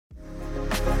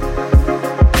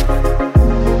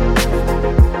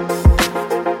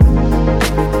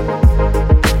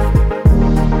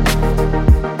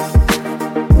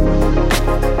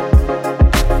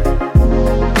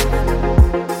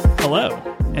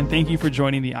and thank you for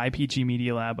joining the IPG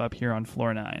Media Lab up here on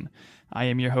Floor 9. I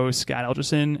am your host, Scott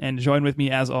Elgerson, and joined with me,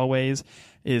 as always,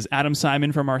 is Adam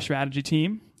Simon from our strategy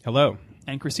team. Hello.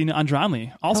 And Christina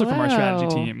Andranli, also Hello. from our strategy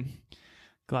team.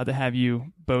 Glad to have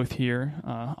you both here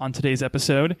on today's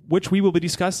episode, which we will be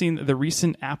discussing the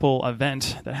recent Apple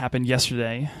event that happened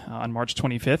yesterday on March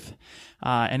 25th.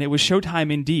 And it was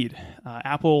showtime indeed.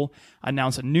 Apple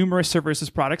announced numerous services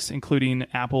products, including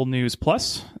Apple News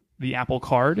Plus, the Apple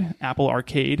Card, Apple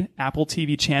Arcade, Apple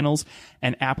TV channels,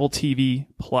 and Apple TV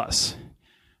Plus.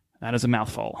 That is a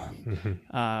mouthful.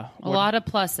 A lot of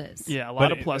pluses. Yeah, a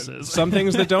lot of pluses. Some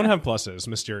things that don't have pluses,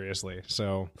 mysteriously.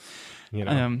 So,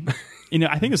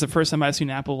 I think it's the first time I've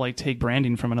seen Apple take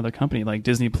branding from another company. Like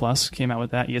Disney Plus came out with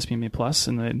that, ESPN Plus,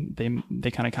 and they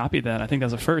kind of copied that. I think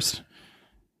that's a first.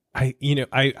 I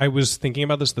was thinking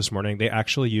about this morning. They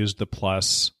actually used the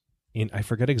plus I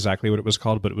forget exactly what it was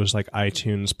called, but it was like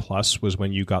iTunes Plus was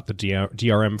when you got the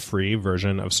DRM free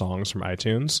version of songs from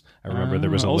iTunes. I remember there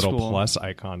was a little plus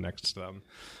icon next to them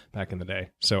back in the day.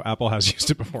 So Apple has used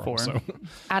it before. So.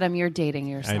 Adam, you're dating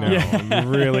yourself. I know. Yeah. I'm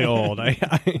really old.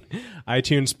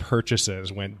 iTunes purchases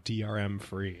went DRM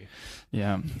free.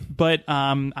 Yeah. But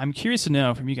I'm curious to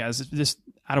know from you guys, just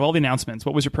out of all the announcements,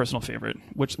 what was your personal favorite?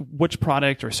 Which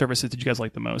product or services did you guys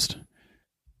like the most?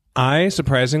 I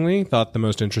surprisingly thought the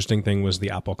most interesting thing was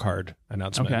the Apple Card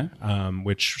announcement,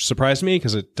 which surprised me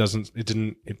because it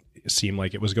didn't seem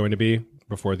like it was going to be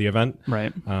before the event.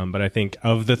 Right. But I think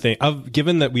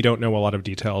given that we don't know a lot of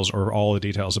details or all the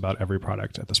details about every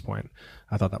product at this point,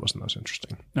 I thought that was the most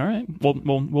interesting. All right. Well,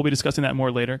 we'll be discussing that more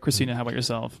later. Christina, how about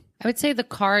yourself? I would say the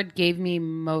card gave me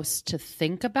most to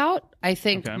think about. I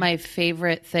think my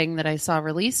favorite thing that I saw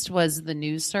released was the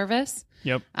news service.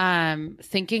 Yep.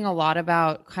 Thinking a lot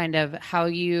about kind of how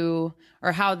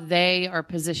they are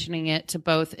positioning it to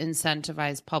both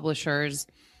incentivize publishers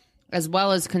as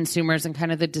well as consumers and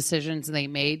kind of the decisions they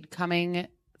made coming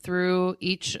through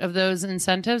each of those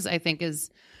incentives, I think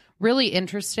is really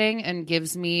interesting and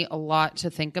gives me a lot to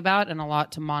think about and a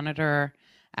lot to monitor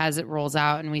as it rolls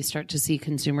out and we start to see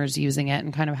consumers using it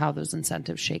and kind of how those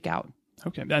incentives shake out.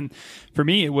 Okay. And for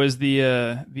me, it was the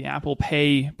Apple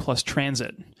Pay plus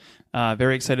Transit.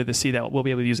 Very excited to see that we'll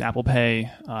be able to use Apple Pay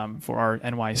for our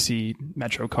NYC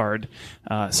Metro card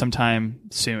sometime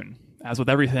soon. As with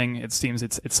everything, it seems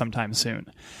it's sometime soon.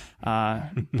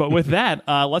 But with that,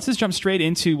 let's just jump straight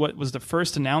into what was the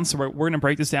first announced. So we're going to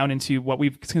break this down into what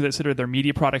we've considered their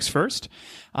media products first,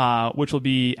 which will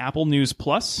be Apple News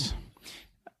Plus,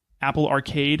 Apple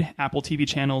Arcade, Apple TV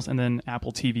channels, and then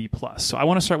Apple TV Plus. So I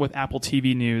want to start with Apple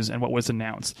TV News and what was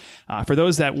announced. For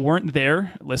those that weren't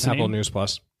there listening. Apple News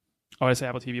Plus. Oh, I say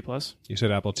Apple TV Plus? You said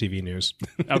Apple TV News.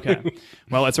 Okay.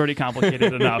 Well, it's already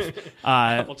complicated enough.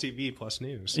 Apple TV plus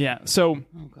news. Yeah. So,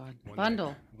 oh God,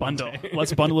 bundle.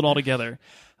 Let's bundle it all together.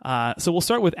 So we'll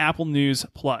start with Apple News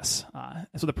Plus.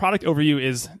 So the product overview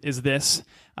is this.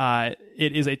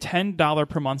 It is a $10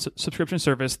 per month subscription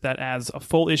service that adds a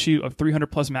full issue of 300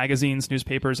 plus magazines,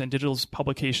 newspapers, and digital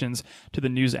publications to the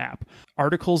news app.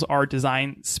 Articles are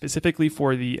designed specifically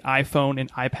for the iPhone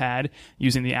and iPad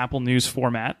using the Apple News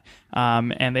format,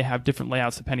 and they have different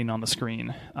layouts depending on the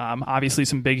screen. Obviously,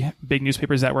 some big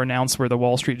newspapers that were announced were the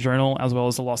Wall Street Journal as well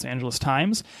as the Los Angeles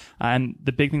Times. And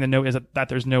the big thing to note is that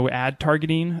there's no ad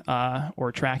targeting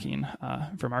or tracking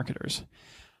for marketers.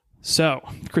 So,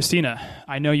 Christina,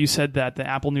 I know you said that the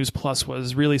Apple News Plus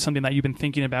was really something that you've been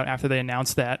thinking about after they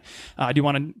announced that. Do you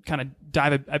want to kind of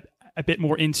dive a bit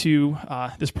more into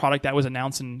this product that was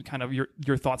announced and kind of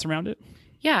your thoughts around it?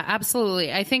 Yeah,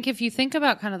 absolutely. I think if you think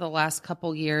about kind of the last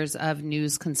couple years of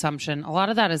news consumption, a lot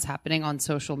of that is happening on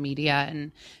social media.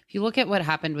 And if you look at what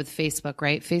happened with Facebook,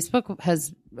 right?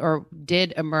 Facebook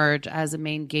did emerge as a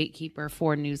main gatekeeper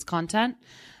for news content.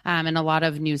 And a lot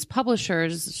of news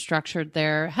publishers structured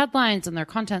their headlines and their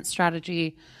content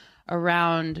strategy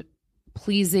around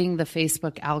pleasing the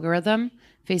Facebook algorithm.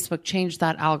 Facebook changed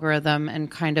that algorithm and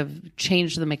kind of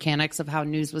changed the mechanics of how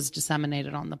news was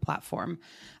disseminated on the platform.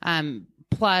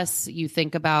 Plus, you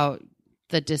think about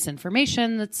the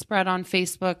disinformation that's spread on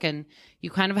Facebook, and you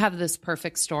kind of have this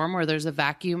perfect storm where there's a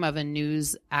vacuum of a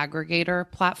news aggregator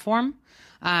platform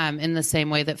in the same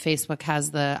way that Facebook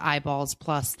has the eyeballs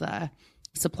plus the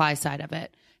supply side of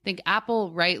it. I think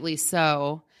Apple, rightly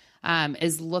so,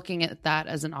 is looking at that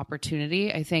as an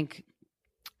opportunity. I think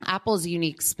Apple's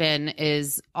unique spin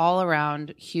is all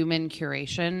around human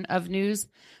curation of news,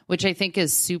 which I think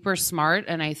is super smart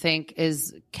and I think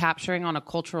is capturing on a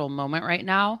cultural moment right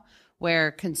now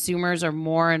where consumers are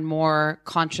more and more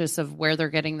conscious of where they're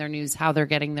getting their news, how they're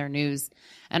getting their news,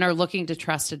 and are looking to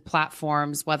trusted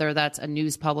platforms, whether that's a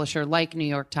news publisher like New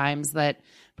York Times that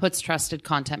puts trusted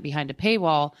content behind a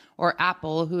paywall, or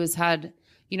Apple, who has had,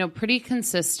 pretty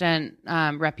consistent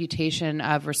reputation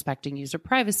of respecting user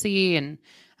privacy and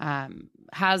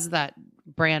has that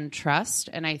brand trust.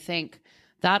 And I think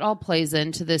that all plays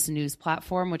into this news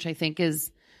platform, which I think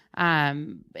is,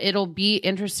 it'll be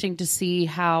interesting to see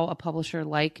how a publisher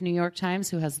like New York Times,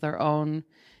 who has their own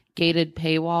gated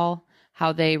paywall,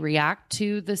 how they react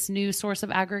to this new source of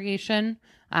aggregation.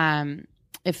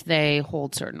 If they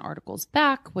hold certain articles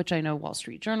back, which I know Wall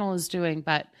Street Journal is doing,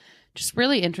 but just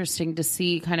really interesting to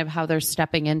see kind of how they're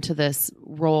stepping into this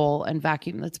role and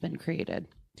vacuum that's been created.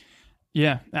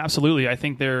 Yeah, absolutely. I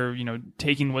think they're,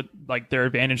 taking their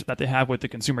advantage that they have with the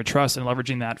consumer trust and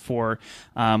leveraging that for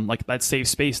that safe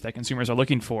space that consumers are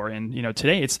looking for. And,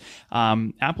 today it's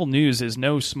Apple News is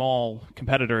no small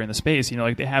competitor in the space.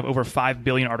 They have over 5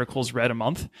 billion articles read a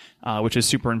month, which is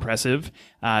super impressive.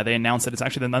 They announced that it's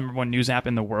actually the #1 news app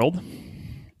in the world.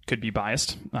 Could be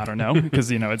biased. I don't know, because,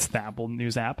 it's the Apple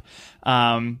News app.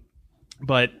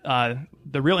 But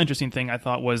the real interesting thing I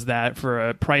thought was that for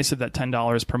a price of that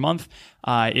 $10 per month,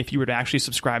 if you were to actually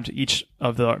subscribe to each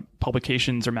of the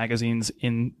publications or magazines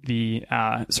in the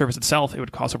service itself, it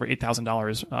would cost over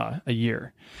 $8,000 a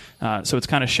year. So it's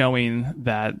kind of showing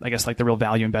that, I guess, the real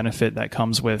value and benefit that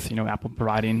comes with, Apple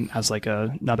providing as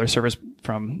another service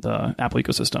from the Apple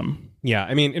ecosystem. Yeah,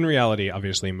 I mean, in reality,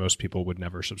 obviously, most people would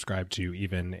never subscribe to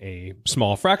even a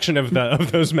small fraction of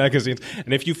those magazines.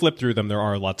 And if you flip through them, there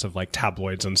are lots of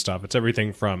tabloids and stuff. It's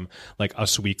everything from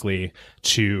Us Weekly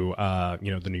to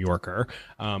the New Yorker.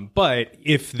 But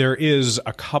if there is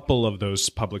a couple of those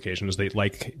publications that,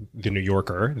 like the New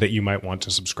Yorker, that you might want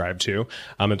to subscribe to,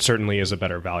 it certainly is a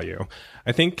better value.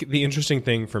 I think the interesting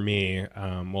thing for me,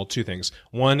 two things.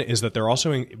 One is that they're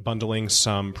also bundling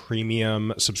some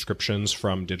premium subscriptions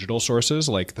from digital sources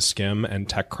like The Skim and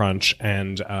TechCrunch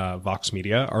and Vox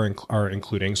Media are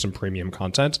including some premium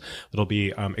content that'll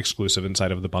be exclusive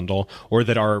inside of the bundle, or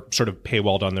that are sort of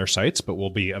paywalled on their sites, but will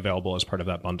be available as part of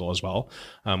that bundle as well,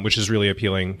 which is really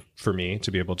appealing for me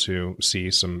to be able to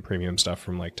see some premium stuff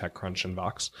from TechCrunch and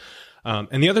Vox.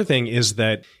 And the other thing is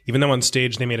that even though on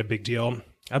stage they made a big deal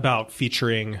about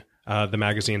featuring the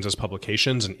magazines as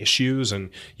publications and issues, and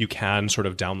you can sort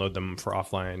of download them for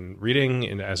offline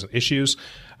reading as issues,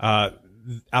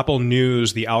 Apple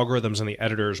News, the algorithms and the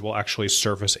editors will actually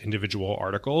surface individual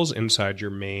articles inside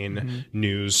your main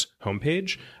news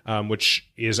homepage, which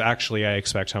is actually, I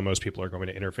expect, how most people are going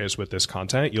to interface with this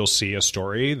content. You'll see a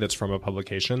story that's from a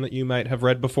publication that you might have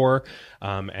read before,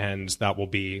 and that will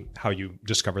be how you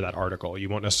discover that article. You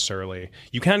won't necessarily,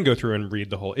 you can go through and read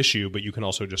the whole issue, but you can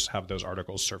also just have those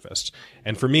articles surfaced.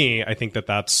 And for me, I think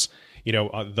that's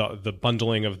the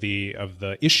bundling of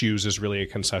the issues is really a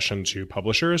concession to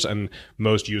publishers, and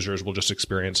most users will just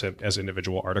experience it as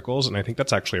individual articles. And I think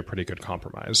that's actually a pretty good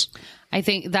compromise. I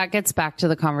think that gets back to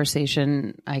the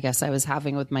conversation, I guess, I was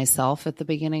having with myself at the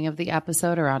beginning of the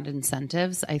episode around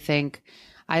incentives.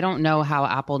 I don't know how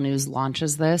Apple News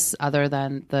launches this other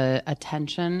than the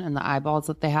attention and the eyeballs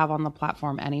that they have on the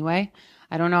platform anyway.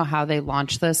 I don't know how they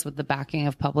launch this with the backing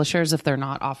of publishers if they're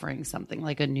not offering something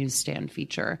like a newsstand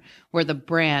feature where the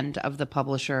brand of the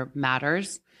publisher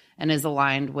matters and is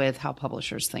aligned with how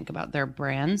publishers think about their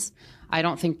brands. I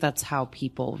don't think that's how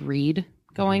people read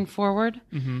going forward.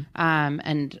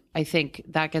 And I think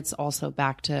that gets also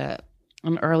back to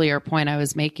an earlier point I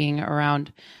was making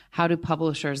around how do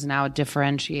publishers now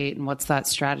differentiate, and what's that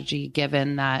strategy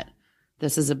given that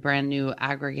this is a brand new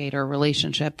aggregator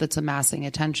relationship that's amassing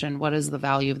attention? What does the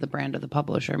value of the brand of the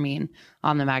publisher mean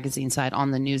on the magazine side,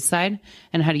 on the news side?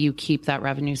 And how do you keep that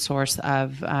revenue source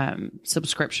of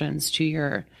subscriptions to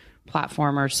your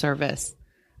platform or service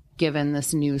given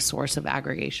this new source of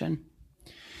aggregation?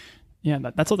 Yeah,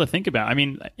 that's all to think about. I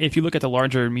mean, if you look at the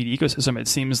larger media ecosystem, it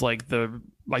seems like the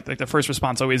first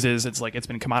response always is it's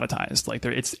been commoditized.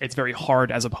 It's very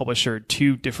hard as a publisher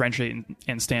to differentiate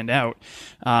and stand out,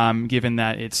 given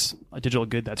that it's a digital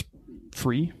good that's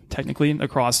free technically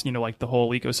across the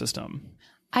whole ecosystem.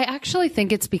 I actually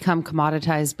think it's become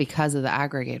commoditized because of the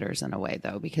aggregators in a way,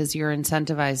 though, because you're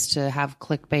incentivized to have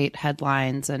clickbait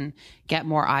headlines and get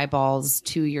more eyeballs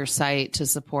to your site to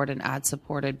support an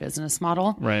ad-supported business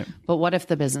model. Right. But what if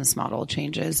the business model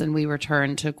changes and we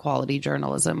return to quality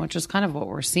journalism, which is kind of what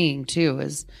we're seeing, too,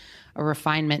 is a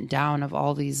refinement down of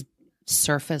all these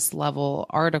surface-level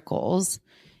articles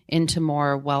into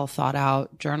more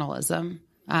well-thought-out journalism.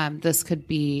 This could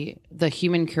be the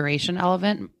human curation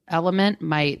element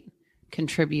might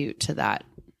contribute to that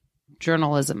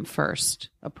journalism first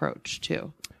approach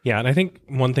too. Yeah, and I think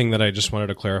one thing that I just wanted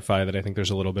to clarify that I think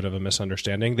there's a little bit of a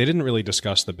misunderstanding. They didn't really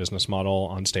discuss the business model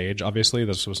on stage. Obviously,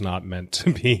 this was not meant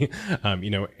to be,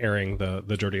 airing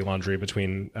the dirty laundry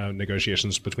between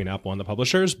negotiations between Apple and the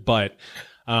publishers. But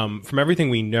from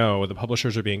everything we know, the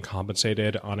publishers are being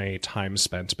compensated on a time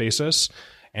spent basis.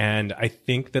 And I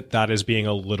think that is being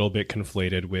a little bit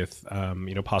conflated with,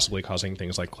 possibly causing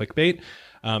things like clickbait.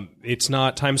 It's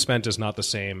not, time spent is not the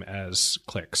same as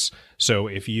clicks. So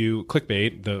if you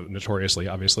clickbait, the notoriously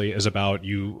obviously is about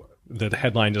the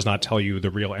headline does not tell you the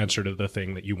real answer to the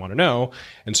thing that you want to know.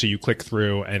 And so you click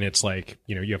through and it's like,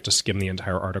 you have to skim the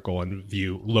entire article and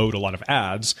load a lot of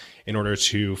ads in order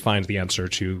to find the answer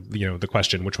to, the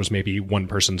question, which was maybe one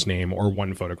person's name or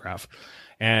one photograph.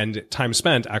 And time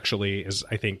spent actually is,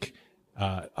 I think,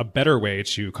 a better way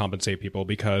to compensate people,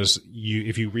 because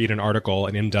if you read an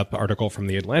in-depth article from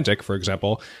The Atlantic, for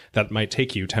example, that might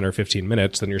take you 10 or 15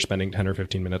 minutes, then you're spending 10 or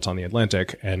 15 minutes on The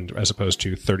Atlantic, and as opposed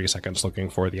to 30 seconds looking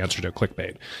for the answer to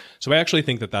clickbait. So I actually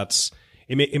think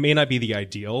it may not be the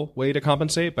ideal way to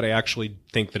compensate, but I actually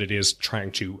think that it is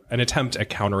an attempt at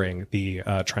countering the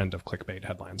trend of clickbait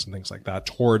headlines and things like that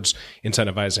towards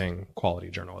incentivizing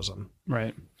quality journalism.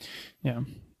 Right. Yeah.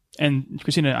 And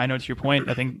Christina, I know to your point,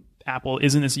 I think Apple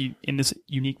is in this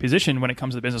unique position when it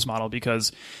comes to the business model,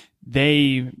 because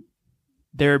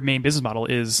their main business model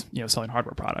is selling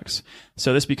hardware products.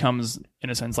 So this becomes,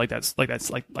 in a sense, like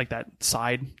that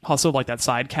side hustle, like that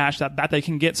side cash that they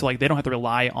can get. So like they don't have to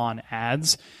rely on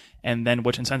ads, and then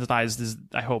which incentivizes,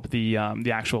 I hope, the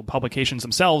actual publications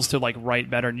themselves to like write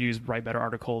better news, write better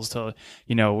articles, to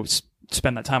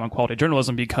spend that time on quality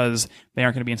journalism, because they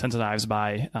aren't going to be incentivized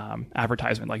by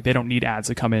advertisement. Like they don't need ads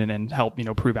to come in and help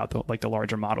prove out the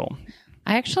larger model.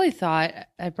 I actually thought,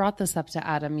 I brought this up to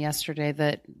Adam yesterday,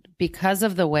 that because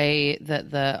of the way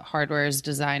that the hardware is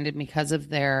designed and because of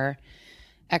their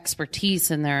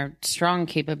expertise and their strong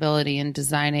capability in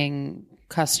designing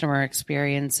customer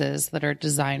experiences that are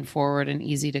design forward and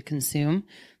easy to consume,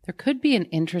 there could be an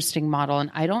interesting model.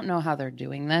 And I don't know how they're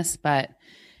doing this, but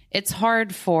it's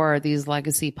hard for these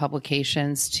legacy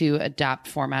publications to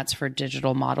adapt formats for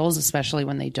digital models, especially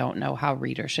when they don't know how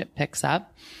readership picks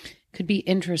up. Could be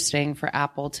interesting for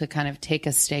Apple to kind of take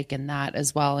a stake in that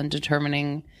as well, in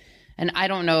determining, and I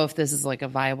don't know if this is like a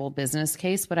viable business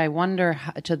case, but I wonder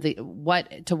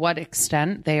to what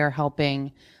extent they are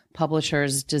helping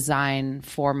publishers design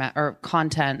format or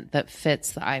content that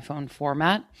fits the iPhone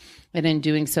format, and in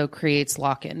doing so creates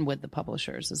lock-in with the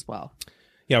publishers as well.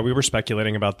 Yeah, we were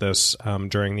speculating about this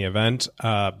during the event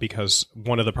because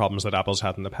one of the problems that Apple's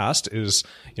had in the past is,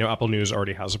 Apple News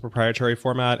already has a proprietary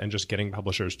format, and just getting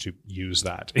publishers to use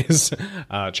that is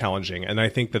challenging. And I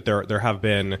think that there have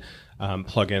been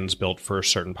plugins built for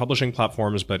certain publishing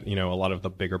platforms, but a lot of the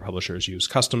bigger publishers use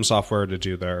custom software to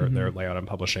do their layout and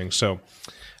publishing. So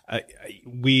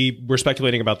we were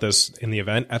speculating about this in the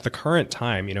event. At the current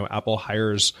time, Apple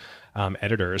hires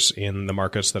editors in the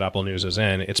markets that Apple News is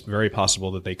in. It's very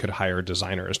possible that they could hire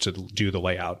designers to do the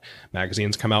layout.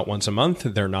 Magazines come out once a month.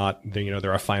 They're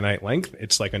a finite length.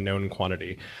 It's like a known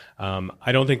quantity.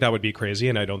 I don't think that would be crazy,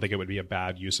 and I don't think it would be a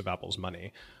bad use of Apple's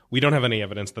money. We don't have any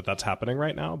evidence that that's happening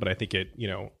right now, but I think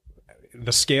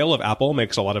the scale of Apple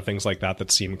makes a lot of things like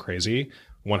that seem crazy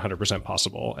 100%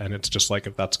 possible. And it's just like,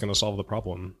 if that's going to solve the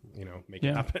problem, make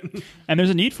it happen. And there's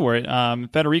a need for it.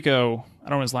 Federico, I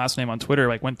don't know his last name, on Twitter,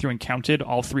 went through and counted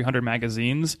all 300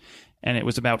 magazines, and it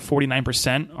was about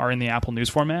 49% are in the Apple News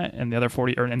format, and the other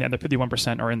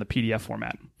 51% are in the PDF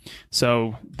format.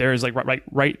 So there's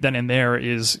right then and there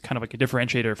is kind of like a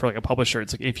differentiator for like a publisher.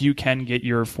 It's like, if you can get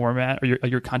your format or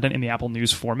your content in the Apple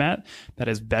News format that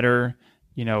is better,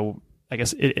 I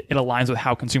guess it aligns with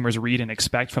how consumers read and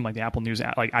expect from like the Apple News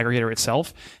aggregator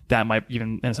itself, that might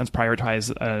even in a sense prioritize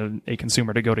a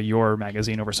consumer to go to your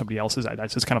magazine over somebody else's.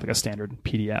 That's just kind of like a standard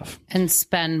PDF. And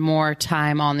spend more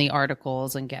time on the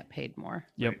articles and get paid more.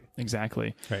 Yep,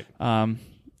 exactly. Right.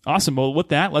 Awesome. Well, with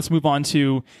that, let's move on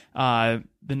to the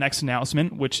next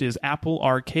announcement, which is Apple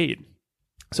Arcade.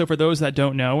 So for those that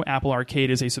don't know, Apple Arcade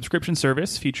is a subscription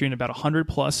service featuring about 100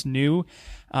 plus new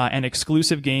and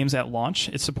exclusive games at launch.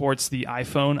 It supports the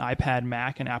iPhone, iPad,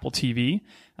 Mac, and Apple TV.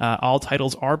 All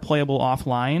titles are playable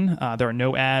offline. There are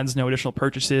no ads, no additional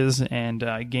purchases, and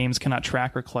games cannot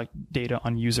track or collect data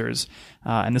on users.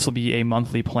 And this will be a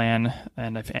monthly plan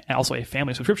and also a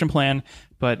family subscription plan,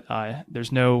 but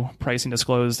there's no pricing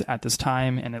disclosed at this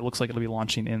time, and it looks like it'll be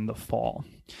launching in the fall.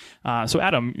 So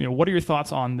Adam, what are your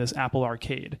thoughts on this Apple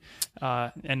Arcade?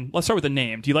 And let's start with the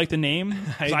name. Do you like the name?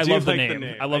 I love the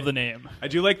name. I love the name. I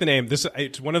do like the name.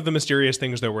 It's one of the mysterious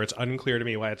things, though, where it's unclear to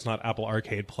me why it's not Apple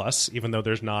Arcade Plus, even though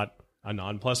there's not a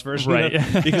non-plus version, Right.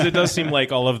 because it does seem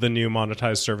like all of the new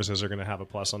monetized services are going to have a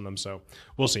plus on them. So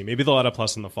we'll see. Maybe they'll add a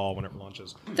plus in the fall when it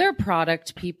launches. They're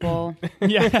product people.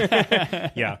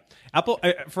 Yeah. Apple,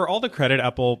 for all the credit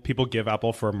people give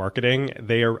Apple for marketing,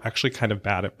 they are actually kind of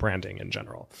bad at branding in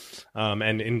general.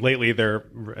 And lately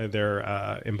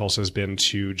their impulse has been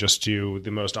to just do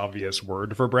the most obvious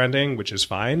word for branding, which is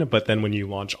fine. But then when you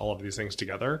launch all of these things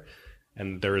together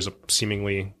and there is a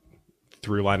seemingly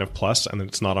through line of plus and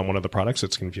it's not on one of the products,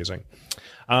 it's confusing.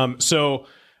 So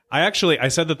I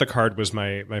said that the card was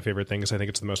my favorite thing because I think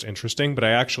it's the most interesting, but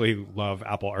I actually love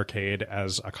Apple Arcade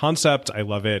as a concept. I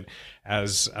love it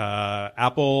as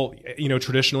Apple,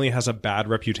 traditionally has a bad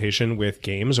reputation with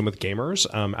games and with gamers.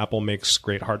 Apple makes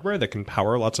great hardware that can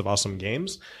power lots of awesome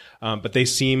games. But they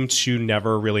seem to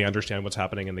never really understand what's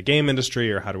happening in the game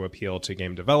industry or how to appeal to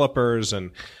game developers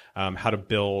and how to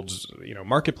build,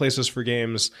 marketplaces for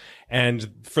games.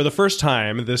 And for the first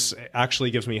time, this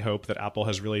actually gives me hope that Apple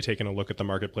has really taken a look at the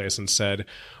marketplace and said,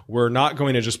 we're not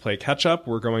going to just play catch up.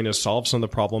 We're going to solve some of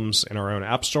the problems in our own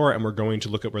app store, and we're going to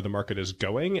look at where the market is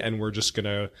going, and we're just going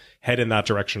to head in that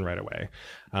direction right away.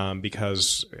 And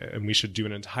we should do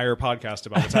an entire podcast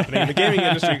about what's happening in the gaming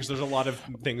industry because there's a lot of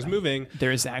things moving.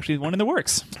 There is actually one in the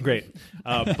works. Great.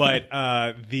 But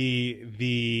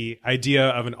the idea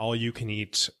of an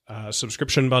all-you-can-eat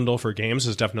subscription bundle for games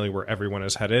is definitely where everyone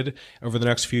is headed over the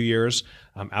next few years.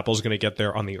 Apple's going to get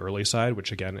there on the early side,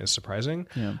 which again is surprising.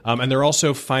 Yeah. And they're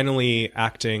also finally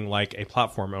acting like a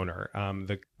platform owner.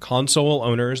 The console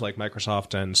owners like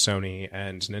Microsoft and Sony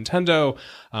and Nintendo,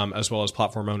 as well as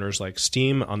platform owners like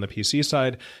Steam on the PC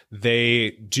side,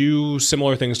 they do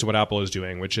similar things to what Apple is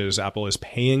doing, which is Apple is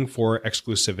paying for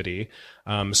exclusivity.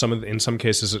 In some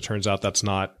cases, it turns out that's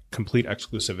not complete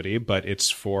exclusivity, but it's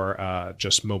for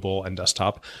just mobile and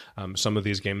desktop. Some of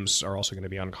these games are also going to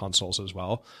be on consoles as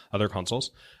well, other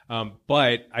consoles.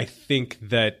 But I think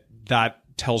that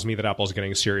tells me that Apple's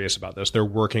getting serious about this. They're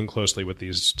working closely with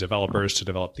these developers to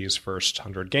develop these first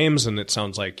 100 games, and it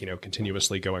sounds like,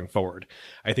 continuously going forward.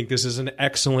 I think this is an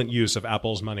excellent use of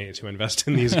Apple's money to invest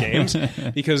in these games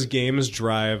because games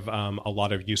drive a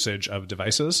lot of usage of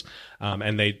devices,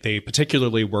 and they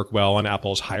particularly work well on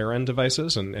Apple's higher end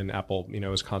devices, and Apple,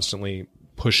 is constantly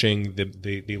pushing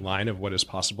the line of what is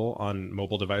possible on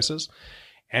mobile devices.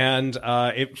 And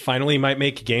it finally might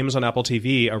make games on Apple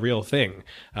TV a real thing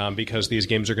because these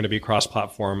games are going to be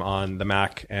cross-platform on the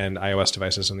Mac and iOS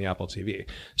devices and the Apple TV.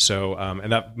 So,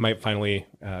 and that might finally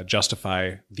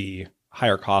justify the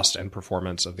higher cost and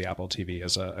performance of the Apple TV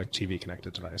as a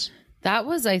TV-connected device. That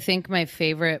was, I think, my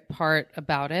favorite part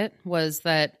about it was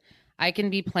that I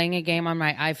can be playing a game on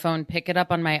my iPhone, pick it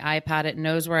up on my iPad. It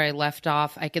knows where I left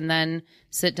off. I can then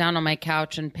sit down on my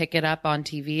couch and pick it up on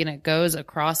TV, and it goes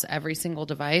across every single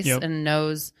device and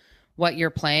knows what you're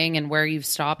playing and where you've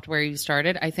stopped, where you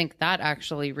started. I think that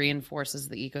actually reinforces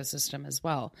the ecosystem as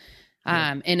well.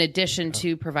 In addition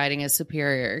to providing a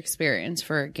superior experience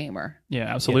for a gamer.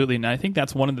 Yeah, absolutely. And I think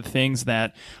that's one of the things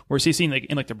that we're seeing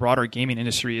in the broader gaming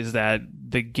industry is that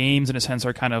the games in a sense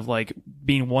are kind of like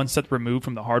being one step removed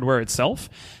from the hardware itself,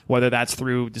 whether that's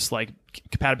through just like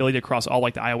compatibility across all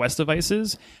like the iOS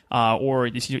devices, or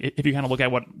if you kind of look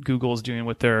at what Google is doing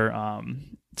with their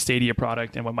Stadia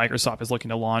product and what Microsoft is looking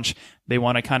to launch, they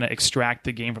want to kind of extract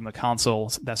the game from the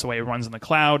console. That's the way it runs in the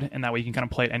cloud, and that way you can kind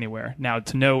of play it anywhere. Now,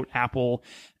 to note, Apple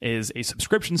is a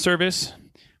subscription service,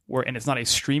 and it's not a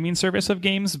streaming service of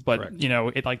games, but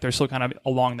correct. They're still kind of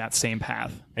along that same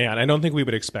path. And I don't think we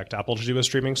would expect Apple to do a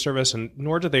streaming service, and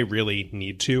nor do they really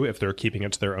need to if they're keeping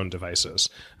it to their own devices,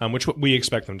 which we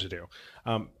expect them to do.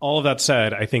 All of that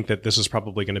said, I think that this is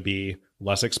probably going to be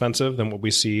less expensive than what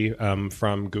we see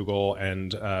from Google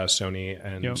and Sony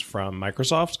and from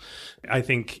Microsoft. I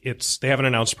think they haven't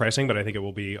announced pricing, but I think it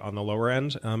will be on the lower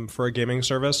end for a gaming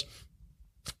service.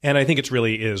 And I think it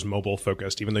really is mobile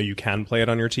focused, even though you can play it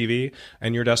on your TV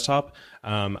and your desktop.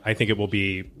 I think it will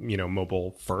be,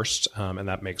 mobile first. And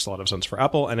that makes a lot of sense for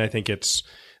Apple. And I think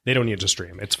they don't need to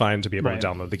stream. It's fine to be able to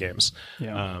download the games.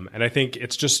 Yeah. And I think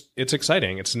it's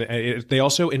exciting. They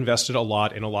also invested a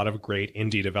lot in a lot of great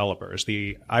indie developers.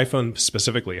 The iPhone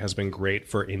specifically has been great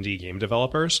for indie game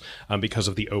developers because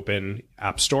of the open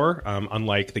app store.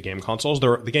 Unlike the game consoles,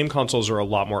 the game consoles are a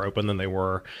lot more open than they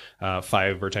were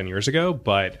 5 or 10 years ago.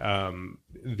 But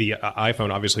the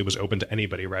iPhone obviously was open to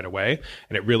anybody right away.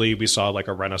 And we saw like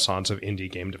a renaissance of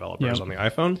indie game developers on the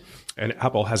iPhone. And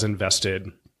Apple has invested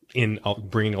in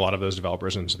bringing a lot of those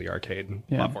developers into the arcade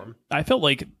platform. I felt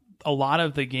like a lot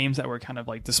of the games that were kind of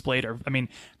like displayed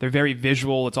they're very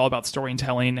visual. It's all about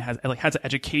storytelling. It has an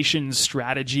education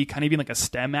strategy, kind of even like a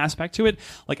STEM aspect to it.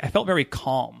 Like I felt very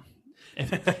calm.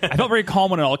 I felt very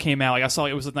calm when it all came out. Like I saw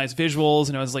it was with nice visuals,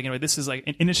 and I was like, this is like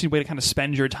an interesting way to kind of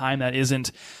spend your time that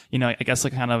isn't, I guess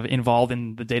like kind of involved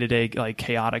in the day-to-day like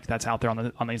chaotic that's out there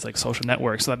on these like social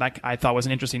networks. So that I thought was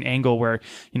an interesting angle where,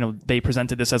 they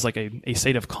presented this as like a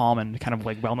state of calm and kind of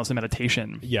like wellness and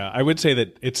meditation. Yeah, I would say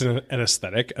that it's an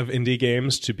aesthetic of indie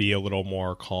games to be a little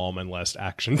more calm and less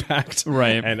action-packed.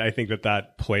 Right. And I think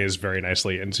that plays very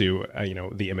nicely into,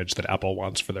 the image that Apple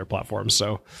wants for their platform.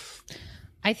 So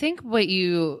I think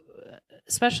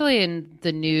especially in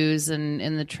the news and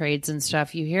in the trades and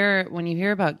stuff, when you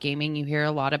hear about gaming, you hear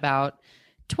a lot about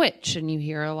Twitch and you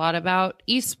hear a lot about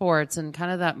esports and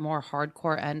kind of that more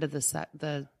hardcore end of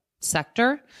the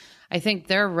sector. I think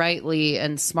they're rightly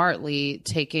and smartly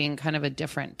taking kind of a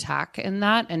different tack in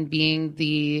that and being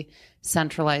the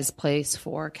centralized place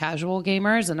for casual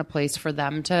gamers and a place for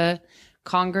them to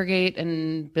congregate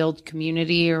and build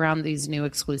community around these new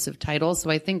exclusive titles. So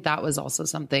I think that was also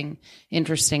something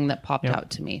interesting that popped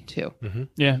out to me too. Mm-hmm.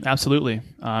 Yeah, absolutely.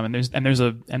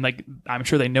 And like I'm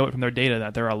sure they know it from their data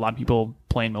that there are a lot of people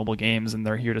playing mobile games and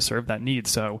they're here to serve that need.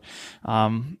 So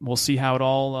we'll see how it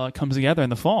all comes together in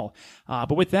the fall.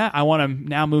 But with that, I want to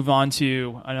now move on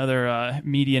to another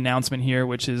media announcement here,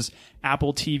 which is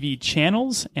Apple TV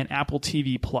channels and Apple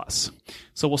TV Plus.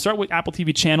 So we'll start with Apple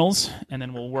TV channels and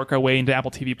then we'll work our way into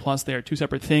Apple TV Plus. They are two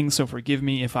separate things, so forgive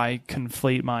me if I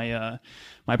conflate my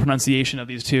my pronunciation of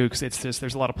these two, because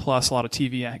there's a lot of plus, a lot of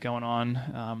TV going on,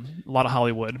 a lot of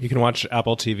Hollywood. You can watch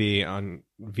Apple TV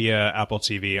via Apple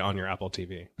TV on your Apple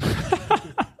TV.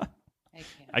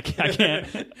 I can't.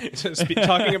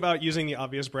 Talking about using the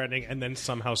obvious branding and then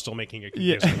somehow still making it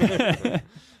confusing.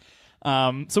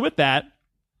 Yeah. So with that,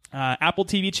 Apple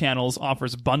TV channels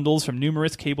offers bundles from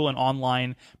numerous cable and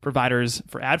online providers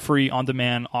for ad-free,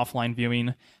 on-demand, offline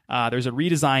viewing. There's a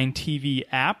redesigned TV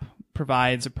app,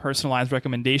 provides personalized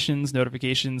recommendations,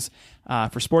 notifications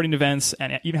for sporting events,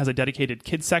 and it even has a dedicated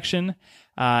kids section,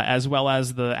 as well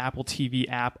as the Apple TV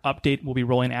app update will be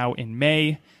rolling out in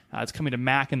May. It's coming to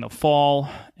Mac in the fall,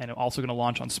 and also going to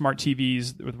launch on smart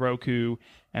TVs with Roku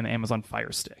and the Amazon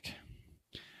Fire Stick.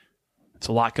 It's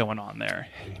a lot going on there,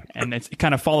 and it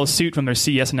kind of follows suit from their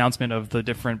CES announcement of the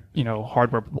different,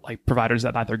 hardware like providers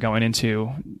that they're going into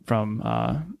from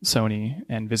Sony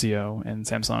and Vizio and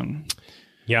Samsung.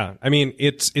 Yeah, I mean,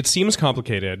 it seems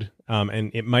complicated,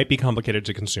 and it might be complicated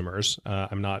to consumers.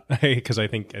 I'm not, because I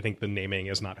think the naming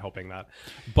is not helping that.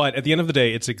 But at the end of the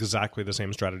day, it's exactly the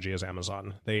same strategy as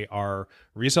Amazon. They are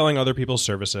reselling other people's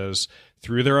services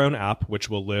through their own app, which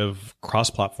will live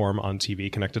cross-platform on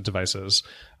TV connected devices,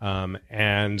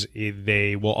 and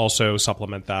they will also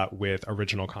supplement that with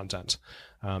original content.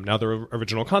 Now, the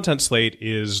original content slate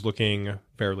is looking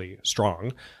fairly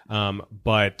strong,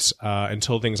 but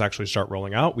until things actually start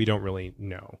rolling out, we don't really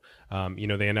know.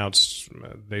 They announced,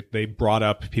 they brought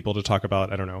up people to talk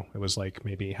about, I don't know, it was like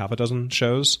maybe half a dozen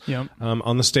shows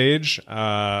on the stage,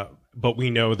 but we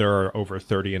know there are over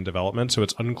 30 in development, so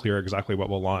it's unclear exactly what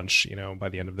will launch, by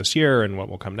the end of this year and what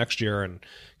will come next year and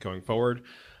going forward.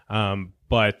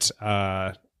 But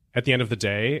at the end of the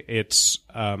day, it's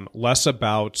less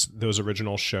about those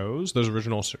original shows. Those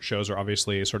original shows are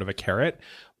obviously sort of a carrot,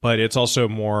 but it's also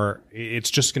more, it's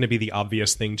just going to be the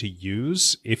obvious thing to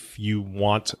use if you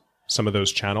want some of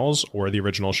those channels or the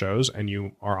original shows and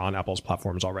you are on Apple's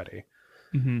platforms already.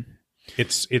 Mm-hmm.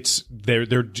 It's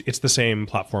the same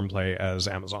platform play as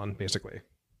Amazon, basically.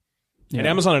 Yeah. And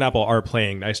Amazon and Apple are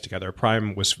playing nice together.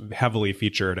 Prime was heavily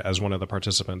featured as one of the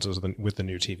participants with the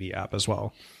new TV app as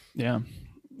well. Yeah.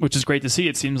 Which is great to see.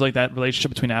 It seems like that relationship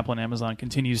between Apple and Amazon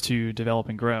continues to develop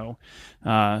and grow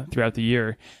throughout the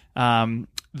year. Just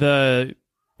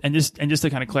to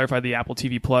kind of clarify the Apple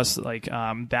TV Plus,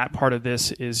 that part of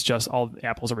this is just all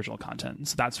Apple's original content.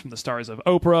 So that's from the stars of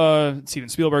Oprah, Steven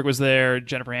Spielberg was there,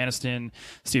 Jennifer Aniston,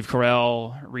 Steve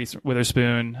Carell, Reese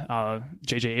Witherspoon,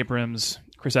 J.J. Abrams,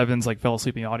 Chris Evans fell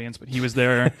asleep in the audience, but he was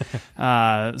there.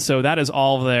 So that is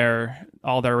all their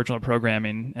original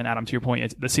programming. And Adam, to your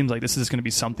point, it seems like this is going to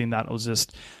be something that will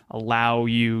just allow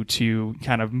you to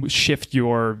kind of shift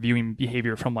your viewing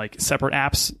behavior from separate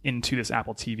apps into this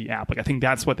Apple TV app. I think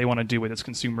that's what they want to do with its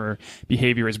consumer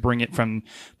behavior, is bring it from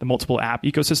the multiple app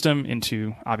ecosystem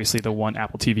into obviously the one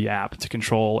Apple TV app to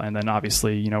control, and then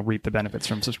obviously reap the benefits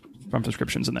from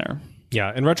subscriptions in there.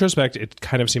 Yeah, in retrospect, it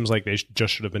kind of seems like they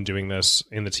just should have been doing this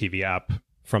in the TV app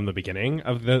from the beginning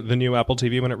of the new Apple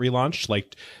TV when it relaunched.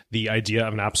 The idea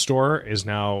of an app store is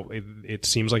now, it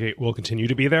seems like it will continue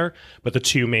to be there, but the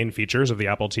two main features of the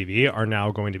Apple TV are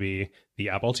now going to be the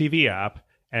Apple TV app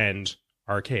and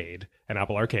Arcade and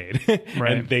Apple Arcade.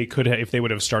 Right. And they could, if they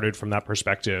would have started from that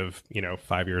perspective,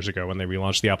 5 years ago when they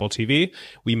relaunched the Apple TV,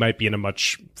 we might be in a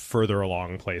much further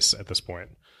along place at this point.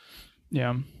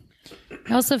 Yeah.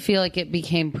 I also feel like it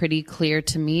became pretty clear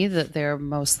to me that they're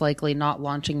most likely not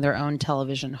launching their own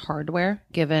television hardware,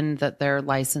 given that they're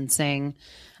licensing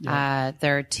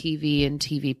their TV and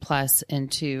TV Plus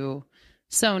into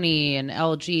Sony and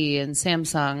LG and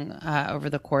Samsung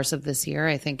over the course of this year.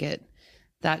 I think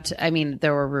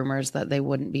there were rumors that they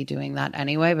wouldn't be doing that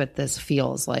anyway, but this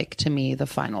feels like, to me, the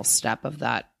final step of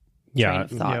that train of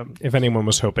thought. Yeah. If anyone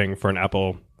was hoping for an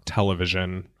Apple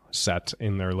television set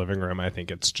in their living room, I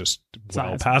think it's just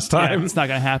past time. Yeah, it's not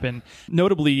going to happen.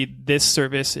 Notably, this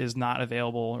service is not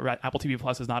available, or Apple TV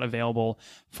Plus is not available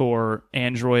for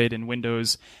Android and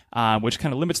Windows, which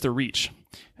kind of limits the reach.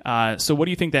 So what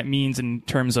do you think that means in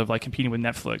terms of like competing with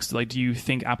Netflix? Like, do you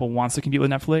think Apple wants to compete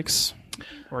with Netflix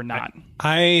or not?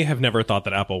 I have never thought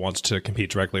that Apple wants to compete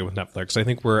directly with Netflix. I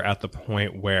think we're at the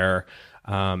point where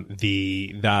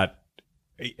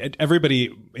everybody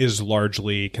is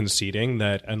largely conceding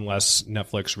that unless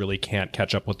Netflix really can't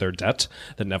catch up with their debt,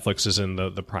 that Netflix is in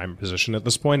the prime position at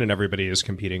this point, and everybody is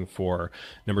competing for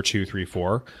number 2, 3,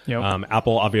 4. Yep.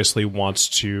 Apple obviously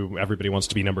everybody wants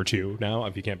to be number 2 now.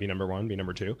 If you can't be number 1, be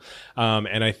number 2.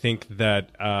 And I think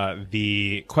that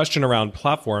the question around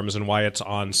platforms and why it's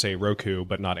on, say, Roku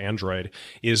but not Android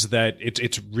is that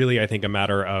it's really, I think, a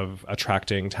matter of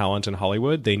attracting talent in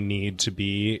Hollywood. They need to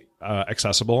be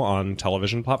accessible on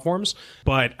television platforms,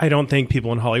 but I don't think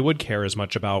people in Hollywood care as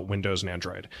much about Windows and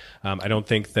Android. I don't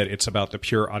think that it's about the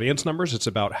pure audience numbers. It's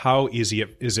about how easy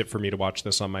is it for me to watch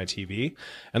this on my TV.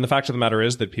 And the fact of the matter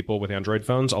is that people with Android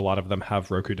phones, a lot of them have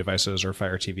Roku devices or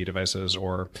Fire TV devices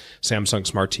or Samsung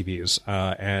smart TVs.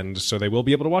 And so they will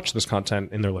be able to watch this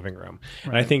content in their living room. Right.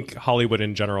 And I think Hollywood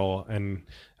in general, and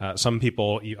some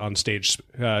people on stage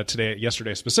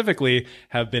yesterday specifically,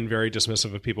 have been very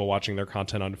dismissive of people watching their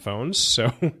content on phones.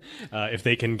 So if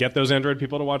they can get those Android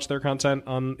people to watch their content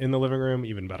in the living room,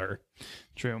 even better.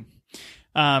 True.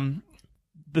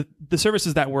 The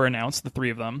services that were announced, the 3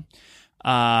 of them,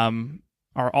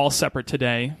 are all separate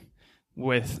today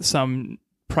with some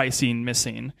pricing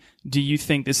missing. Do you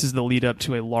think this is the lead up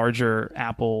to a larger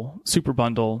Apple super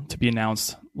bundle to be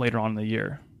announced later on in the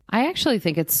year? I actually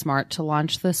think it's smart to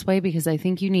launch this way because I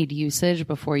think you need usage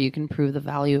before you can prove the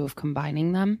value of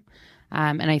combining them.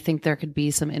 And I think there could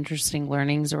be some interesting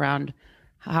learnings around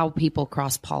how people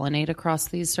cross-pollinate across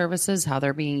these services, how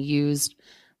they're being used,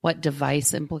 what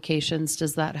device implications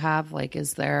does that have? Like,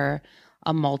 is there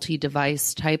a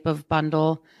multi-device type of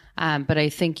bundle? But I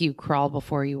think you crawl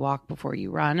before you walk, before you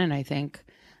run. And I think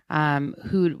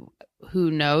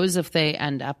who knows if they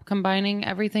end up combining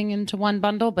everything into one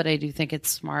bundle, but I do think it's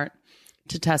smart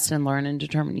to test and learn and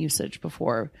determine usage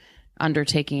before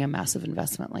undertaking a massive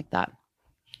investment like that.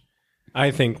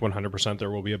 I think 100%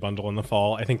 there will be a bundle in the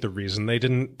fall. I think the reason they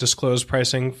didn't disclose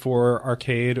pricing for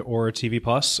Arcade or TV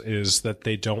Plus is that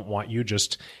they don't want you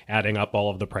just adding up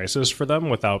all of the prices for them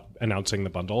without announcing the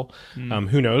bundle.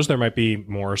 Who knows? There might be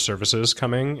more services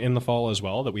coming in the fall as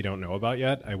well that we don't know about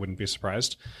yet. I wouldn't be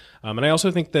surprised. And I also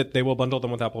think that they will bundle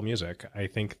them with Apple Music. I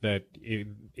think that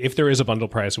if there is a bundle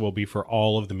price, it will be for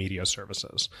all of the media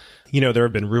services. There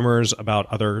have been rumors about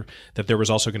that there was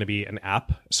also going to be an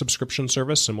app subscription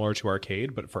service similar to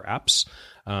Arcade, but for apps.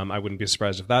 I wouldn't be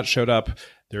surprised if that showed up.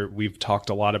 We've talked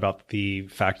a lot about the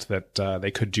fact that they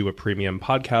could do a premium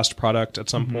podcast product at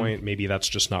some point. Maybe that's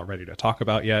just not ready to talk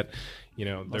about yet.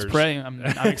 Let's pray. I'm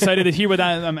excited to hear what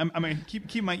that. I'm going to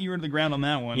keep my ear to the ground on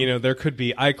that one. There could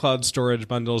be iCloud storage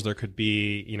bundles. There could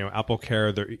be, Apple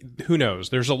Care. Who knows?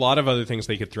 There's a lot of other things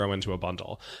they could throw into a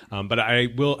bundle. But I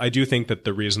do think that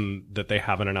the reason that they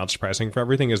haven't announced pricing for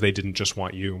everything is they didn't just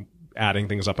want you adding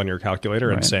things up on your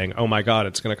calculator and saying, oh my God,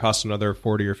 it's going to cost another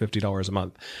 $40 or $50 a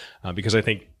month. Because I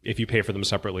think if you pay for them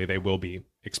separately, they will be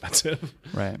expensive.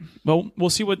 Right. Well, we'll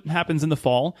see what happens in the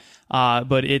fall.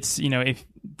 But it's, if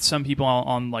some people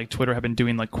on like Twitter have been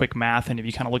doing like quick math, and if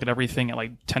you kind of look at everything at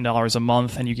like $10 a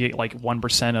month and you get like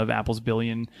 1% of Apple's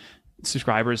billion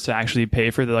subscribers to actually pay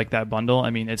for that bundle,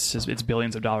 I mean, it's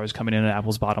billions of dollars coming in at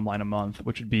Apple's bottom line a month,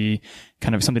 which would be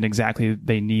kind of something exactly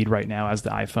they need right now as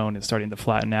the iPhone is starting to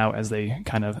flatten out, as they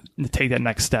kind of take that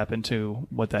next step into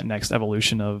what that next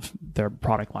evolution of their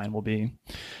product line will be.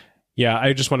 Yeah,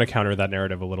 I just want to counter that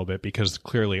narrative a little bit because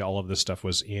clearly all of this stuff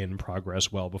was in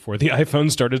progress well before the iPhone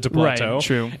started to plateau. Right,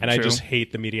 true. And I just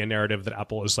hate the media narrative that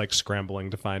Apple is like scrambling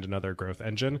to find another growth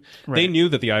engine. Right. They knew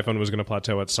that the iPhone was going to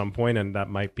plateau at some point, and that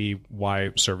might be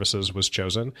why services was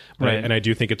chosen. But Right. and I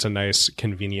do think it's a nice,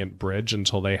 convenient bridge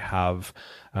until they have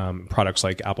products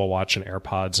like Apple Watch and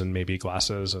AirPods and maybe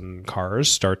glasses and cars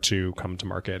start to come to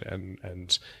market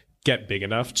and get big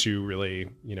enough to really,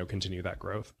 continue that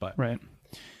growth. But Right.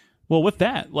 Well, with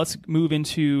that, let's move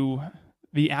into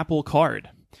the Apple Card.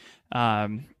 For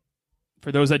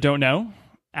those that don't know,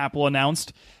 Apple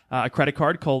announced a credit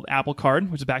card called Apple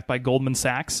Card, which is backed by Goldman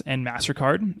Sachs and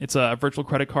MasterCard. It's a virtual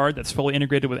credit card that's fully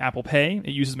integrated with Apple Pay.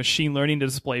 It uses machine learning to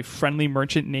display friendly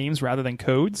merchant names rather than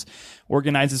codes,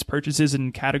 organizes purchases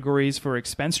in categories for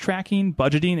expense tracking,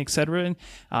 budgeting, etc.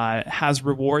 Has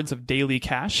rewards of daily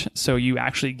cash, so you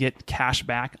actually get cash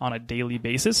back on a daily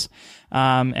basis.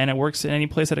 And it works in any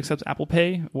place that accepts Apple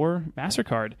Pay or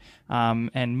MasterCard.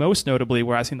 And most notably,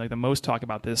 where I've seen like the most talk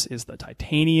about this is the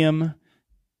titanium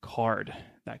card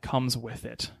that comes with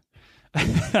it.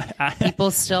 People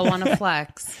still want to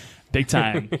flex. Big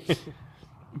time.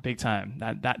 Big time.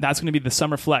 That's going to be the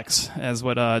summer flex, as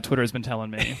what Twitter has been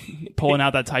telling me. Pulling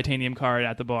out that titanium card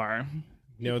at the bar.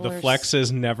 No, the flex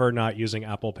is never not using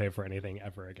Apple Pay for anything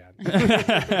ever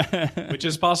again. Which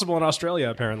is possible in Australia,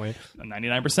 apparently.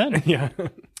 99%. Yeah.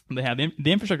 They have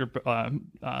the infrastructure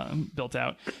built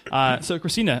out. So,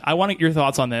 Christina, I want your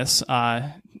thoughts on this.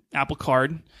 Apple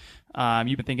Card.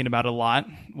 You've been thinking about it a lot.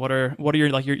 What are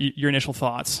your initial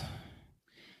thoughts?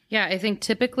 Yeah, I think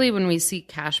typically when we see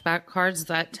cashback cards,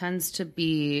 that tends to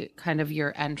be kind of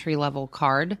your entry level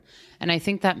card. And I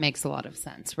think that makes a lot of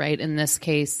sense, right? In this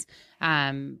case,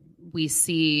 we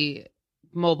see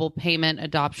mobile payment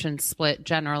adoption split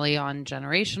generally on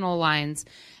generational lines.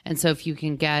 And so if you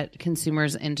can get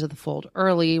consumers into the fold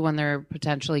early when they're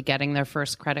potentially getting their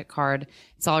first credit card,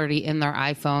 it's already in their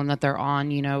iPhone that they're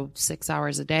on, 6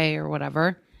 hours a day or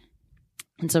whatever.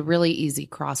 It's a really easy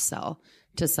cross sell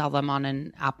to sell them on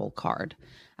an Apple Card.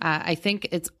 I think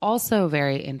it's also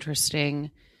very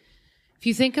interesting. If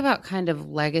you think about kind of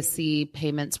legacy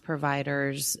payments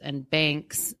providers and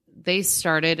banks, they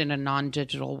started in a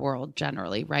non-digital world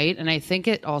generally, right? And I think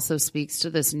it also speaks to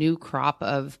this new crop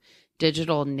of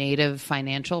digital native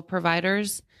financial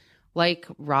providers like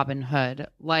Robinhood,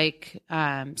 like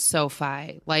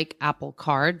SoFi, like Apple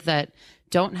Card that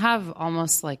don't have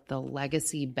almost like the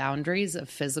legacy boundaries of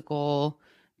physical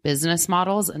business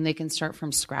models, and they can start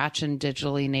from scratch in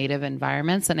digitally native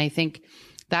environments. And I think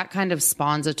that kind of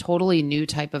spawns a totally new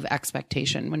type of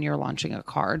expectation when you're launching a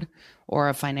card or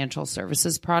a financial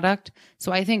services product.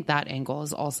 So I think that angle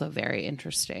is also very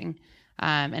interesting.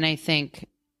 And I think,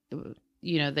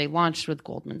 they launched with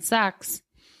Goldman Sachs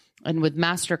and with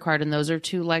MasterCard, and those are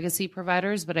two legacy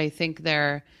providers, but I think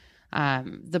they're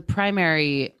the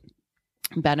primary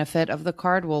benefit of the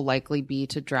card will likely be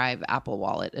to drive Apple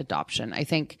Wallet adoption. I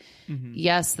think,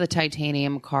 yes, the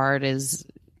titanium card is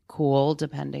cool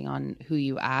depending on who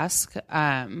you ask.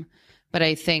 But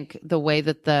I think the way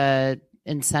that the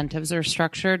incentives are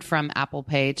structured from Apple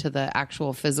Pay to the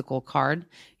actual physical card,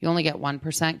 you only get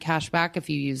 1% cash back if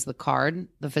you use the card,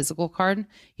 the physical card.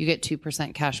 You get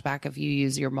 2% cash back if you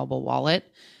use your mobile wallet.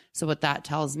 So what that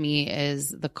tells me is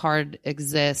the card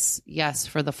exists, yes,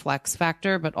 for the flex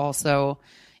factor, but also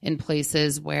in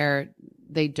places where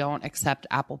they don't accept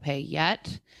Apple Pay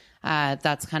yet.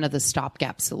 That's kind of the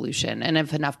stopgap solution. And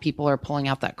if enough people are pulling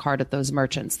out that card at those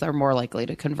merchants, they're more likely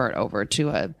to convert over to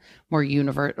a more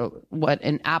what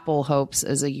an Apple hopes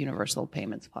is a universal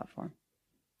payments platform.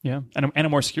 Yeah, and a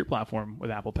more secure platform with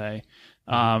Apple Pay.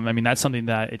 I mean, that's something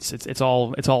that it's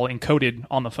all encoded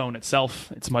on the phone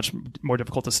itself. It's much more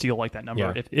difficult to steal like that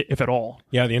number, if at all.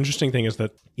 Yeah, the interesting thing is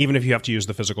that even if you have to use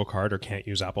the physical card or can't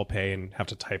use Apple Pay and have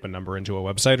to type a number into a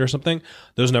website or something,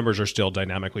 those numbers are still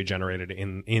dynamically generated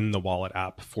in the wallet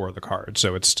app for the card.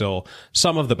 So it's still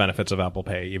some of the benefits of Apple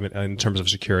Pay, even in terms of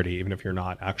security, even if you're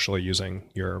not actually using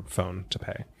your phone to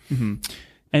pay. Mm-hmm.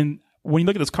 And when you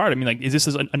look at this card, I mean, like, is this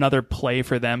another play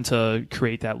for them to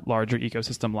create that larger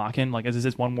ecosystem lock-in? Like, is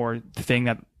this one more thing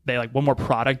that they one more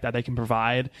product that they can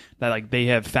provide that they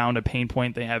have found a pain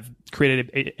point, they have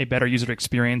created a better user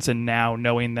experience, and now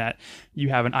knowing that you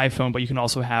have an iPhone, but you can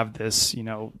also have this,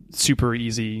 super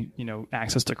easy,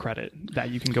 access to credit that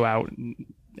you can go out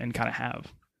and kind of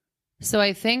have. So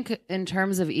I think in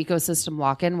terms of ecosystem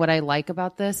lock-in, what I like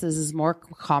about this is more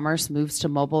commerce moves to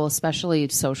mobile, especially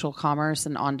social commerce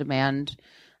and on-demand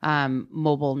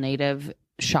mobile native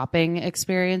shopping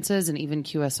experiences and even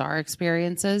QSR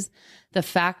experiences. The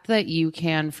fact that you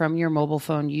can, from your mobile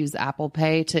phone, use Apple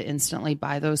Pay to instantly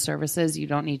buy those services, you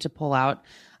don't need to pull out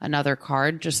another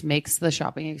card, just makes the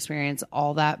shopping experience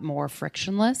all that more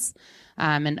frictionless,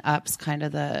 and ups kind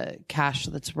of the cash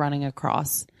that's running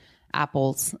across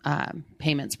Apple's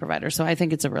payments provider. So I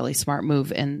think it's a really smart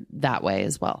move in that way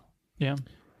as well. Yeah.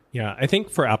 Yeah, I think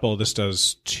for Apple, this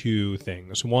does two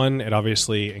things. One, it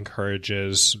obviously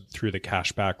encourages, through the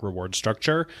cashback reward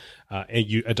structure,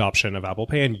 adoption of Apple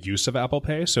Pay and use of Apple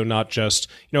Pay. So not just,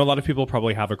 a lot of people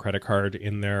probably have a credit card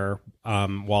in their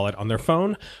wallet on their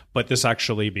phone, but this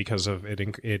actually, because of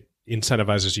it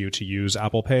incentivizes you to use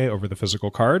Apple Pay over the physical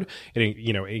card. It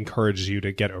encourages you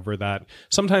to get over that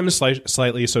sometimes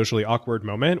slightly socially awkward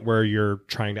moment where you're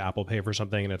trying to Apple Pay for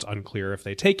something and it's unclear if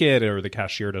they take it or the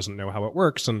cashier doesn't know how it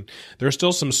works. And there's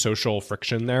still some social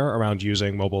friction there around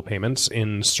using mobile payments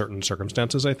in certain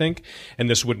circumstances, I think. And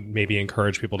this would maybe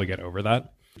encourage people to get over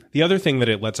that. The other thing that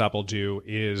it lets Apple do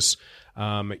is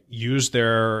use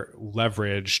their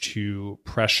leverage to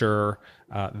pressure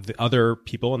the other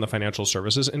people in the financial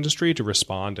services industry to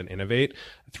respond and innovate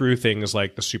through things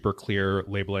like the super clear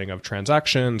labeling of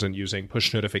transactions and using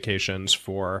push notifications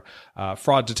for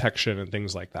fraud detection and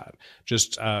things like that.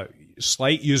 Just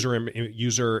slight user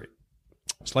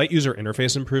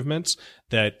interface improvements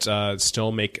that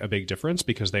still make a big difference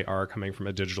because they are coming from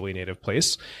a digitally native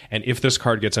place. And if this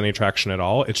card gets any traction at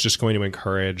all, it's just going to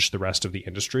encourage the rest of the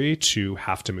industry to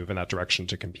have to move in that direction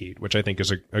to compete, which I think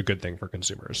is a good thing for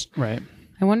consumers. Right.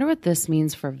 I wonder what this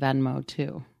means for Venmo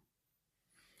too.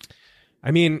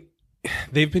 I mean,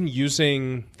 they've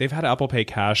had Apple Pay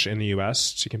Cash in the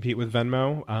US to compete with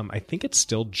Venmo. I think it's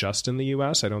still just in the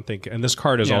US. I don't think, and this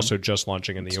card is also just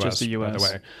launching in the US, just the US, by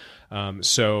the way.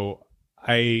 So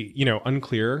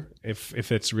unclear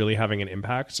if it's really having an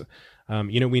impact.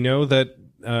 We know that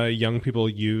young people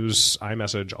use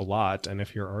iMessage a lot, and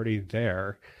if you're already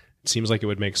there, it seems like it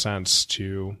would make sense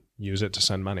to use it to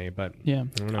send money. But yeah,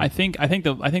 I think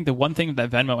the one thing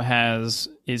that Venmo has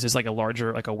is like a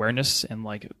larger like awareness and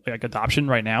like adoption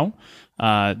right now.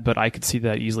 But I could see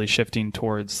that easily shifting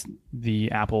towards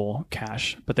the Apple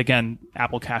Cash. But again,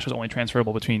 Apple Cash is only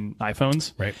transferable between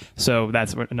iPhones, right? So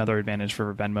that's another advantage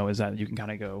for Venmo, is that you can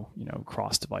kind of go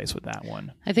cross device with that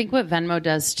one. I think what Venmo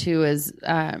does too is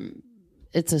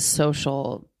it's a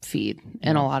social feed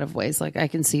in a lot of ways. Like I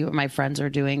can see what my friends are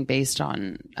doing based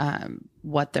on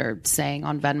what they're saying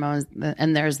on Venmo,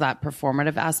 and there's that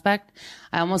performative aspect.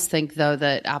 I almost think though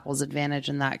that Apple's advantage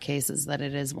in that case is that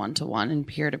it is one-to-one and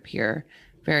peer-to-peer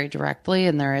very directly,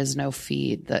 and there is no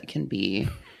feed that can be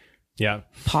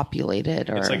populated.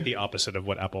 Or it's like the opposite of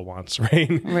what Apple wants, right?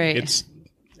 Right.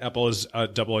 Apple is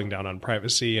doubling down on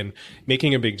privacy and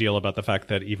making a big deal about the fact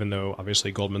that even though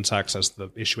obviously Goldman Sachs as the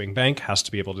issuing bank has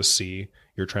to be able to see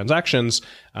your transactions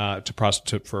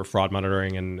for fraud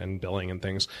monitoring and billing and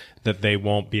things, that they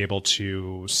won't be able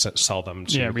to sell them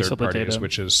to third parties,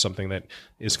 which is something that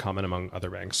is common among other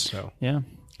banks. So yeah.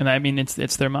 And I mean, it's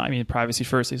their, privacy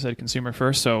first. They said consumer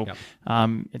first. So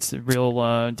it's a real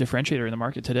differentiator in the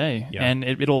market today. Yeah. And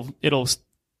it'll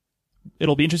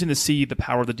be interesting to see the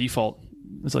power of the default.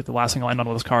 It's like the last thing I'll end on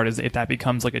with this card is if that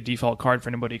becomes like a default card for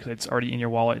anybody because it's already in your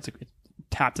wallet. It's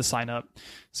tap to sign up,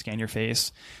 scan your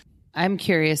face. I'm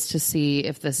curious to see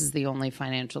if this is the only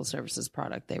financial services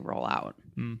product they roll out.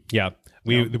 Yeah.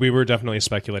 We were definitely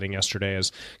speculating yesterday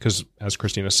because as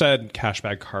Christina said,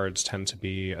 cashback cards tend to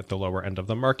be at the lower end of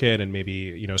the market and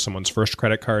maybe, someone's first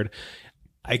credit card.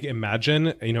 I imagine,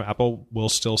 Apple will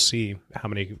still see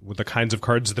the kinds of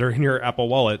cards that are in your Apple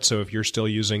Wallet. So if you're still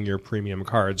using your premium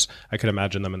cards, I could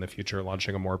imagine them in the future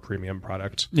launching a more premium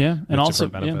product. Yeah, and also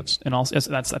benefits. Yeah. And also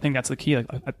I think that's the key. Like,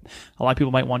 a lot of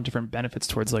people might want different benefits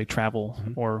towards like travel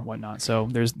or whatnot. So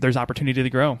there's opportunity to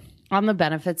grow. On the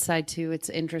benefits side too, it's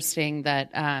interesting that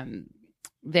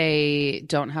they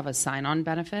don't have a sign-on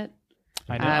benefit.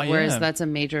 Whereas that's a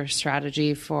major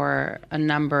strategy for a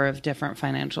number of different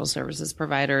financial services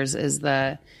providers is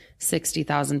the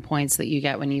 60,000 points that you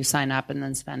get when you sign up and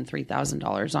then spend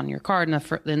 $3,000 on your card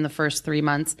in the first 3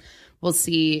 months. We'll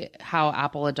see how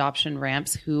Apple adoption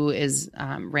ramps, who is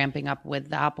ramping up with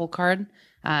the Apple Card,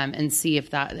 and see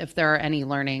if there are any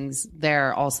learnings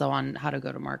there also on how to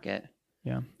go to market.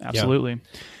 Yeah, absolutely.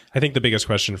 Yeah. I think the biggest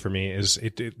question for me is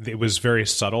it was very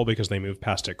subtle because they moved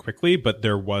past it quickly, but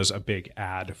there was a big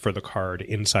ad for the card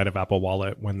inside of Apple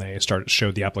Wallet when they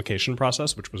showed the application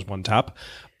process, which was one tap.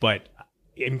 But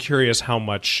I'm curious how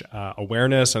much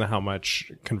awareness and how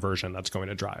much conversion that's going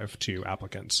to drive to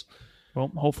applicants.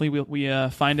 Well, hopefully we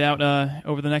find out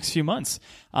over the next few months.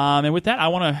 And with that, I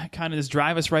want to kind of just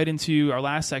drive us right into our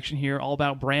last section here, all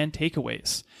about brand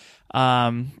takeaways.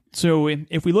 So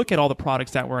if we look at all the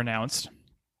products that were announced,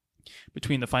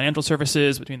 between the financial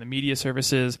services, between the media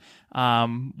services,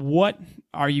 what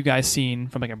are you guys seeing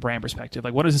from like a brand perspective?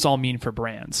 Like, what does this all mean for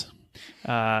brands?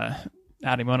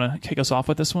 Adam, you want to kick us off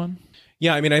with this one?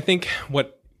 Yeah, I mean, I think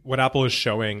what Apple is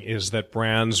showing is that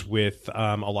brands with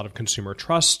a lot of consumer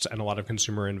trust and a lot of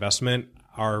consumer investment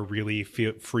are really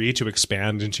free to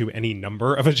expand into any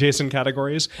number of adjacent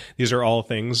categories. These are all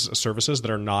services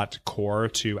that are not core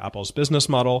to Apple's business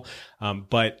model.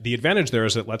 But the advantage there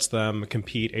is it lets them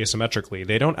compete asymmetrically.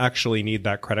 They don't actually need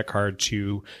that credit card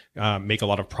to make a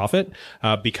lot of profit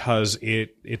because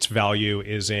its value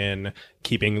is in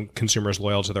keeping consumers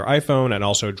loyal to their iPhone and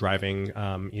also driving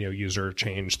user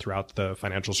change throughout the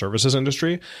financial services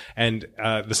industry. And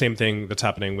the same thing that's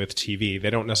happening with TV. They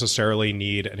don't necessarily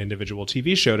need an individual TV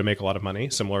show to make a lot of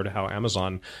money, similar to how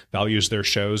Amazon values their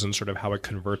shows and sort of how it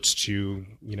converts to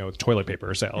toilet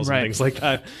paper sales and things like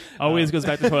that. Always goes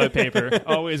back to toilet paper.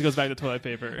 Always goes back to toilet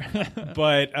paper.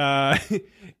 But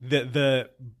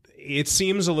it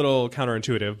seems a little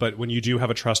counterintuitive, but when you do have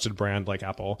a trusted brand like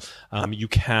Apple, you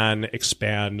can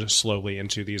expand slowly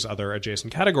into these other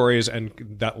adjacent categories and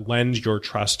that lend your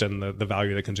trust and the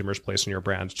value that consumers place in your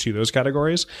brand to those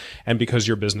categories. And because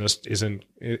your business isn't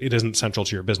central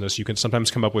to your business, you can sometimes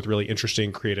come up with really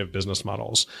interesting, creative business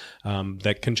models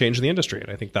that can change the industry. And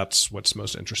I think that's what's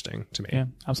most interesting to me. Yeah,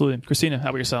 absolutely. Christina, how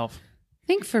about yourself? I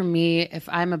think for me, if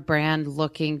I'm a brand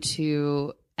looking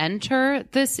to enter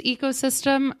this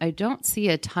ecosystem, I don't see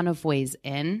a ton of ways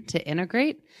in to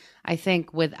integrate. I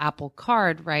think with Apple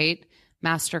Card, right?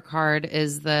 MasterCard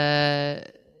is a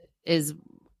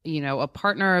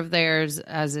partner of theirs,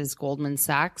 as is Goldman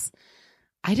Sachs.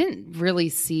 I didn't really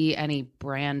see any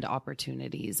brand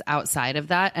opportunities outside of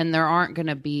that. And there aren't going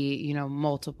to be,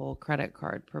 multiple credit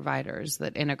card providers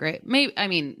that integrate.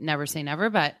 Never say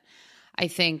never, but I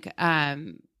think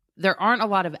there aren't a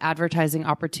lot of advertising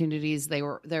opportunities. They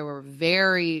were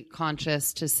very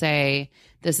conscious to say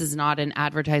this is not an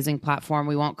advertising platform.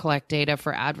 We won't collect data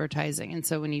for advertising. And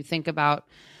so when you think about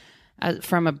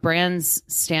from a brand's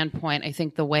standpoint, I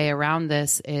think the way around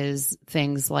this is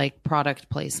things like product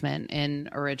placement in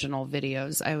original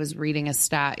videos. I was reading a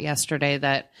stat yesterday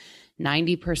that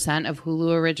 90% of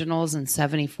Hulu originals and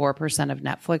 74% of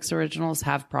Netflix originals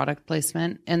have product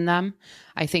placement in them.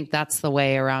 I think that's the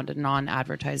way around a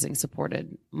non-advertising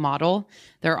supported model.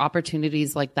 There are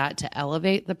opportunities like that to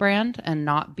elevate the brand and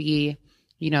not be,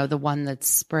 the one that's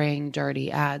spraying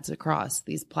dirty ads across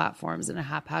these platforms in a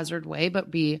haphazard way, but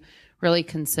be really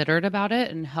considered about it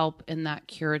and help in that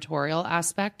curatorial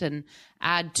aspect and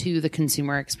add to the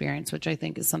consumer experience, which I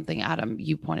think is something, Adam,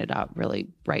 you pointed out really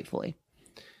rightfully.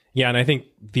 Yeah, and I think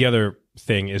the other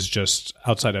thing is just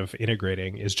outside of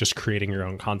integrating is just creating your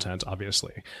own content,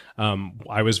 obviously.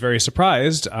 I was very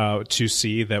surprised to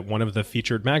see that one of the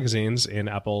featured magazines in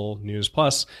Apple News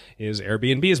Plus is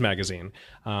Airbnb's magazine,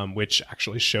 which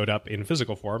actually showed up in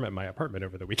physical form at my apartment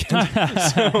over the weekend.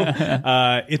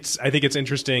 I think it's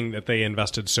interesting that they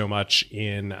invested so much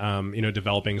in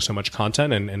developing so much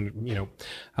content and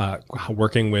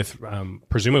working with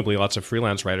presumably lots of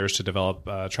freelance writers to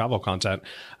develop travel content,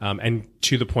 and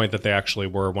to the point that they actually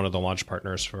were one of the launch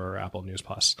partners for Apple News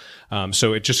Plus.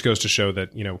 So it just goes to show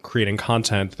that, creating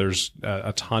content, there's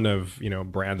a ton of,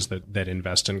 brands that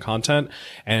invest in content.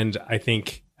 And I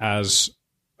think as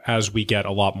we get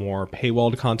a lot more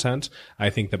paywalled content,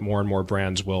 I think that more and more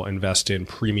brands will invest in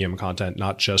premium content,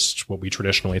 not just what we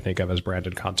traditionally think of as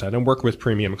branded content, and work with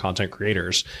premium content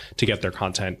creators to get their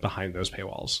content behind those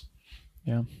paywalls.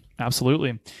 Yeah,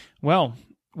 absolutely. Well,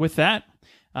 with that,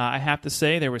 I have to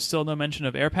say there was still no mention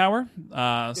of AirPower,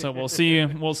 so we'll see.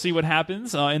 We'll see what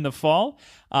happens in the fall.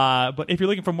 But if you're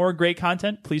looking for more great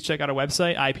content, please check out our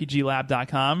website,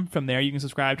 ipglab.com. From there, you can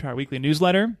subscribe to our weekly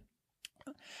newsletter.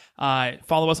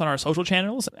 Follow us on our social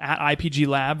channels at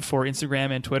ipglab for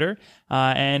Instagram and Twitter,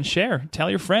 and share. Tell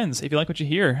your friends if you like what you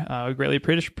hear. We greatly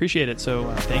appreciate it. So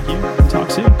thank you.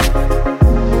 Talk soon.